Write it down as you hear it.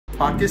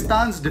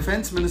Pakistan's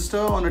Defense Minister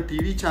on a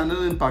TV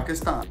channel in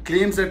Pakistan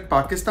claims that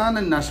Pakistan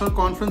and National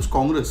Conference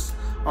Congress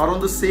are on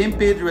the same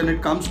page when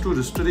it comes to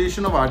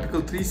restoration of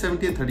Article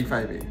 370 and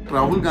 35A.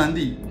 Rahul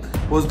Gandhi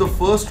was the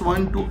first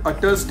one to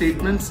utter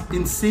statements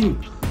in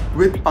sync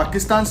with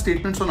Pakistan's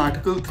statements on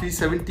Article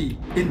 370.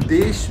 In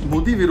Desh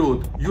Modi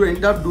Virod, you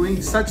end up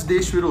doing such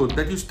Desh Virod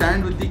that you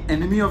stand with the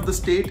enemy of the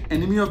state,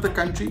 enemy of the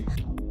country.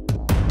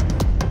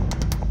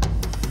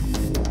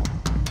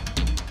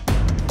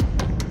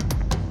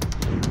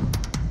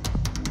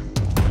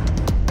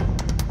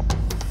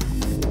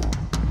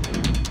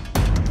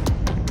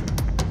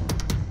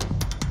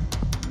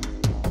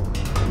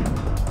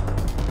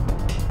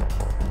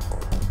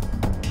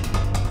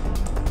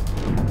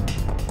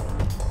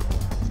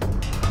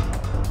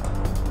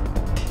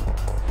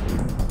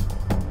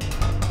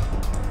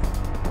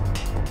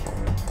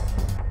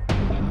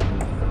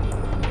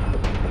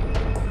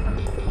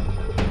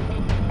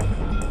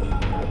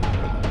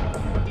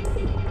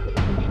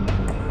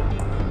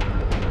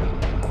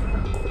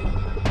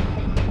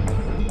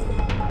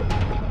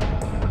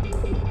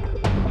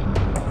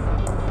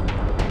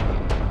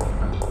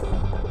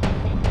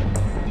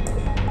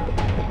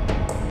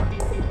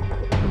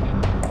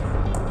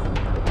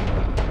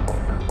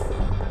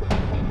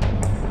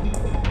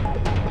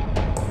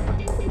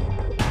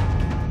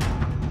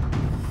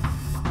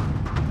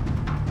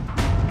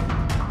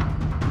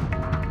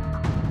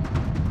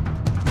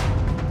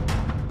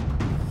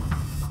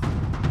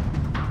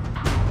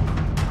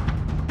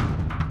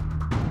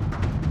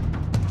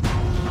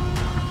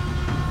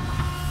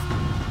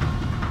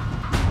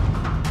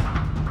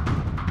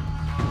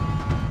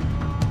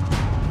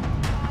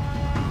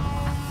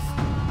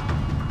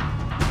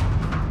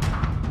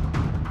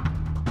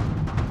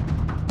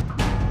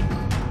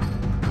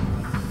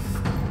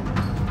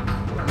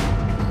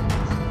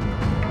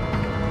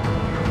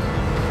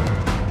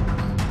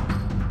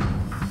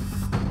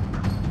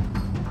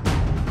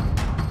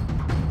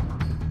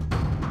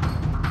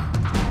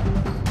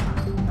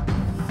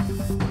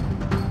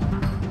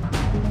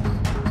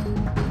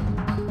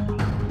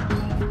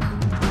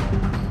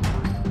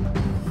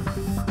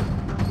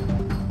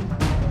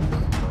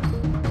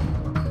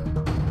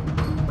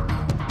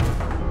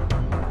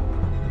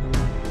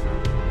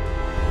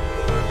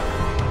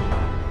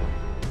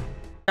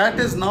 Cat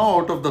is now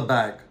out of the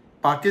bag.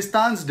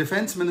 Pakistan's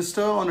Defense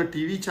Minister on a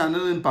TV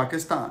channel in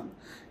Pakistan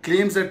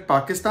claims that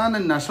Pakistan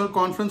and National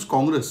Conference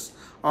Congress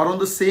are on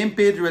the same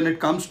page when it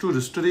comes to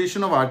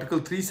restoration of Article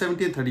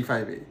 370 and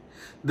 35A.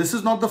 This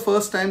is not the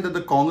first time that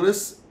the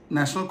Congress,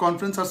 National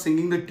Conference are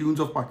singing the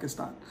tunes of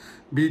Pakistan.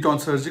 Be it on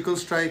surgical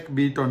strike,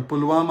 be it on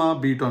Pulwama,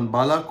 be it on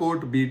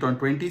Balakot, be it on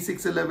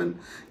 2611,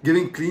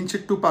 giving clean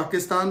chit to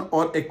Pakistan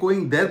or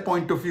echoing their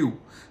point of view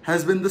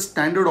has been the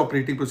standard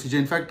operating procedure.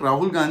 In fact,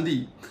 Rahul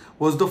Gandhi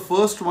was the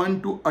first one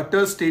to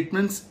utter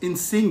statements in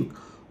sync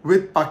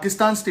with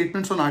Pakistan's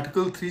statements on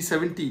Article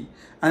 370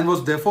 and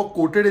was therefore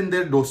quoted in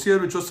their dossier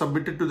which was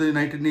submitted to the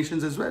United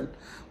Nations as well.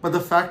 But the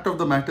fact of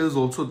the matter is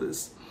also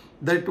this,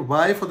 that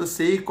why for the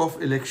sake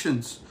of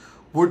elections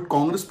would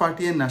Congress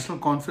Party and National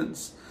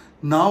Conference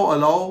now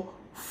allow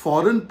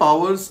foreign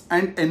powers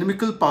and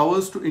inimical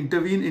powers to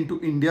intervene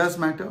into India's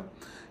matter,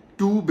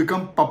 to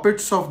become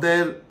puppets of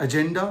their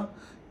agenda?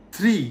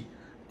 3,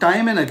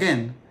 time and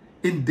again,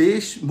 in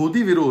Desh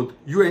Modi Virod,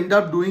 you end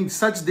up doing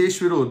such Desh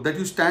Virod that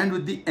you stand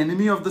with the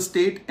enemy of the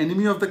state,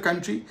 enemy of the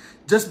country,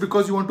 just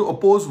because you want to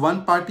oppose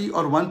one party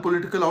or one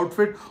political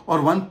outfit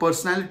or one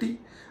personality.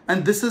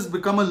 And this has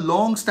become a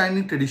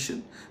long-standing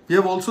tradition. We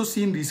have also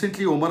seen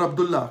recently Omar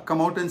Abdullah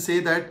come out and say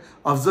that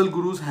Afzal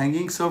Guru's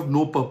hanging served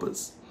no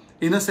purpose.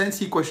 In a sense,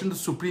 he questioned the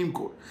Supreme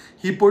Court.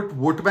 He put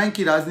vote bank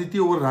ki rajniti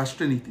over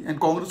Rashtra Niti, and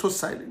Congress was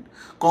silent.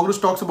 Congress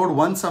talks about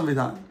one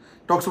Samvidhan,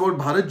 talks about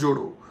Bharat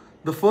Jodo.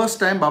 The first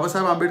time Baba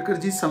Saheb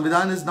Ambedkar ji's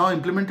Samvidhan is now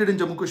implemented in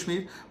Jammu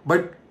Kashmir,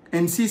 but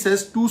NC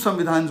says 2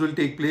 Samvidhans will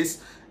take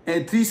place,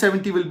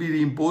 370 will be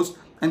reimposed,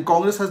 and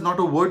Congress has not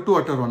a word to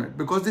utter on it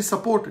because they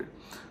support it.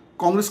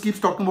 Congress keeps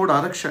talking about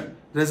Arakshan,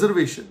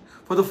 reservation.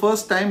 For the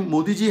first time,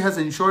 Modi ji has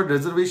ensured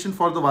reservation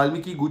for the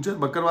Valmiki Gujar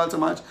Bakarwal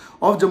Samaj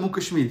of Jammu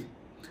Kashmir.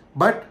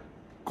 But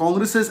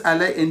Congress's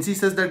ally NC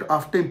says that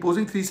after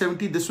imposing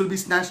 370, this will be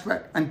snatched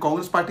back, and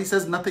Congress party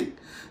says nothing.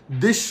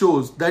 This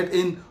shows that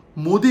in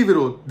Modi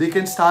Virod, they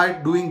can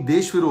start doing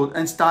Desh Virod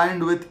and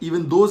stand with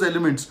even those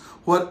elements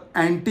who are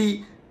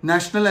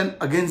anti-national and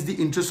against the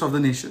interests of the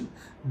nation.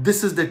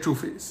 This is their true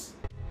face.